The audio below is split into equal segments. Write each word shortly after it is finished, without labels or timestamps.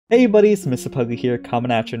Hey buddies, Mr. Pugly here,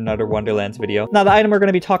 coming at you another Wonderlands video. Now the item we're going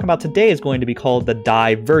to be talking about today is going to be called the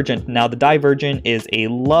Die-Vergent. Now the Die-Vergent is a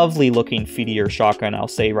lovely looking feedier shotgun, I'll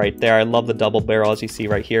say right there. I love the double barrel as you see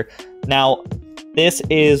right here. Now, this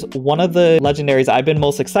is one of the legendaries I've been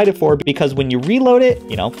most excited for because when you reload it,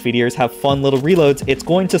 you know, feediers have fun little reloads, it's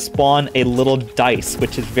going to spawn a little dice,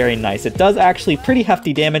 which is very nice. It does actually pretty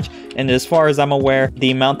hefty damage, and as far as I'm aware,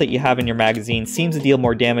 the amount that you have in your magazine seems to deal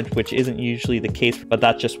more damage, which isn't usually the case, but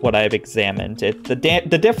that's just what I've examined.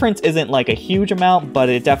 The difference isn't like a huge amount, but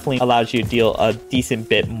it definitely allows you to deal a decent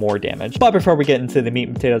bit more damage. But before we get into the meat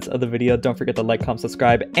and potatoes of the video, don't forget to like, comment,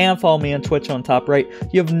 subscribe, and follow me on Twitch on top right.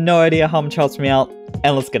 You have no idea how much helps me out.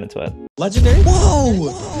 And let's get into it. Legendary? Whoa!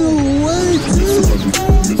 No way, dude!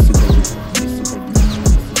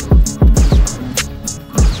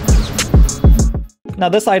 Now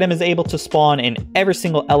this item is able to spawn in every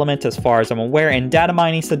single element as far as I'm aware, and data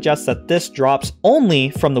mining suggests that this drops only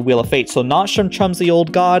from the Wheel of Fate. So not from Chum's the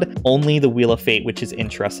Old God, only the Wheel of Fate, which is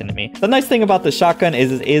interesting to me. The nice thing about the shotgun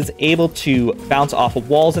is it is able to bounce off of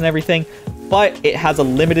walls and everything, but it has a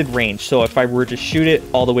limited range. So if I were to shoot it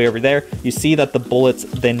all the way over there, you see that the bullets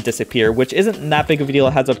then disappear, which isn't that big of a deal.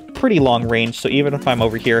 It has a pretty long range, so even if I'm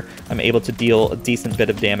over here, I'm able to deal a decent bit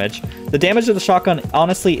of damage. The damage of the shotgun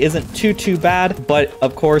honestly isn't too bad, but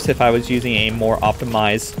of course, if I was using a more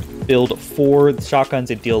optimized build for the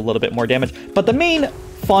shotguns, it'd deal a little bit more damage. But the main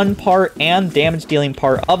fun part and damage dealing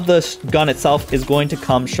part of the gun itself is going to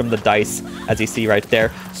come from the dice, as you see right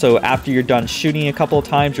there. So after you're done shooting a couple of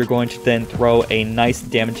times, you're going to then throw a nice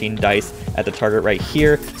damaging dice at the target right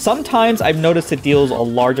here. Sometimes I've noticed it deals a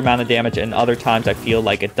large amount of damage, and other times I feel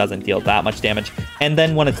like it doesn't deal that much damage. And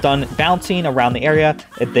then when it's done bouncing around the area,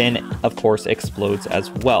 it then of course explodes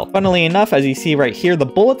as well. Funnily enough, as you see right here, the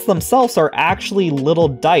bullets themselves are actually little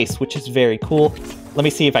dice, which is very cool. Let me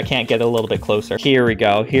see if I can't get a little bit closer. Here we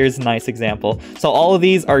go. Here's a nice example. So all of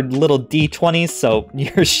these are little D20s, so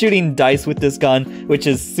you're shooting dice with this gun, which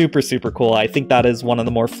is super cool. I think that is one of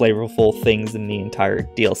the more flavorful things in the entire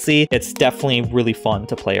DLC. It's definitely really fun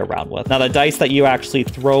to play around with. Now the dice that you actually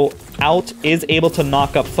throw out is able to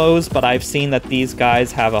knock up foes, but I've seen that these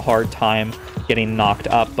guys have a hard time getting knocked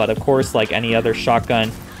up. But of course, like any other shotgun,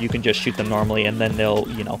 you can just shoot them normally and then they'll,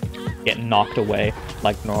 you know, get knocked away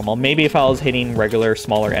like normal. Maybe if I was hitting regular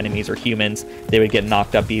smaller enemies or humans, they would get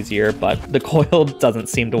knocked up easier, but the Coil doesn't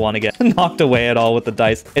seem to want to get knocked away at all with the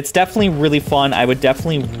dice. It's definitely really fun. I would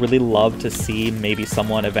definitely really love to see maybe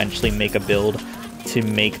someone eventually make a build to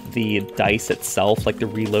make the dice itself, like the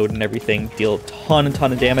reload and everything, deal a ton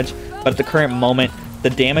of damage. But at the current moment, the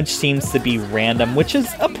damage seems to be random, which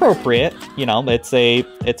is appropriate. You know, it's a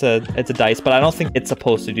dice, but I don't think it's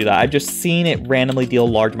supposed to do that. I've just seen it randomly deal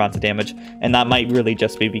large amounts of damage, and that might really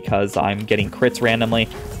just be because I'm getting crits randomly.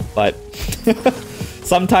 But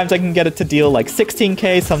sometimes I can get it to deal like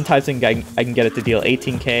 16k, sometimes I can get it to deal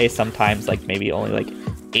 18k, sometimes like maybe only like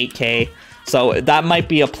 8k. So that might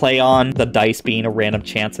be a play on the dice being a random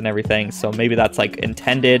chance and everything. So maybe that's like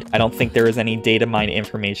intended. I don't think there is any data mine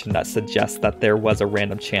information that suggests that there was a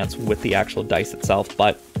random chance with the actual dice itself,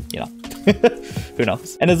 but you know, who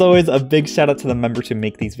knows? And as always, a big shout out to the members who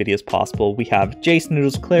make these videos possible. We have Jace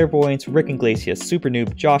Noodles, Clairvoyance, Rick Iglesias, Super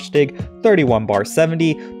Noob, Josh Dig, 31 Bar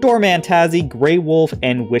 70, Doorman Tazzy, Grey Wolf,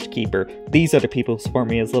 and Witchkeeper. These are the people who support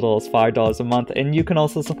me as little as $5 a month, and you can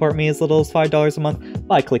also support me as little as $5 a month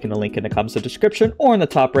by clicking the link in the comments description or in the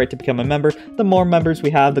top right to become a member. The more members we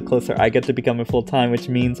have, the closer I get to becoming full-time, which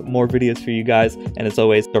means more videos for you guys. And as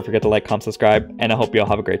always, don't forget to like, comment, subscribe, and I hope you all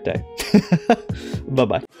have a great day.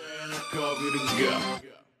 Bye-bye.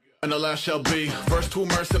 And the last shall be first to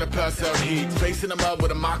immerse in a pass out heat, facing him up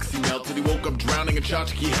with a moxie melt till he woke up drowning in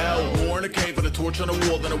tchotchke hell. War in a cave with a torch on a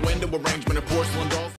wall, then a window arrangement of porcelain dolls.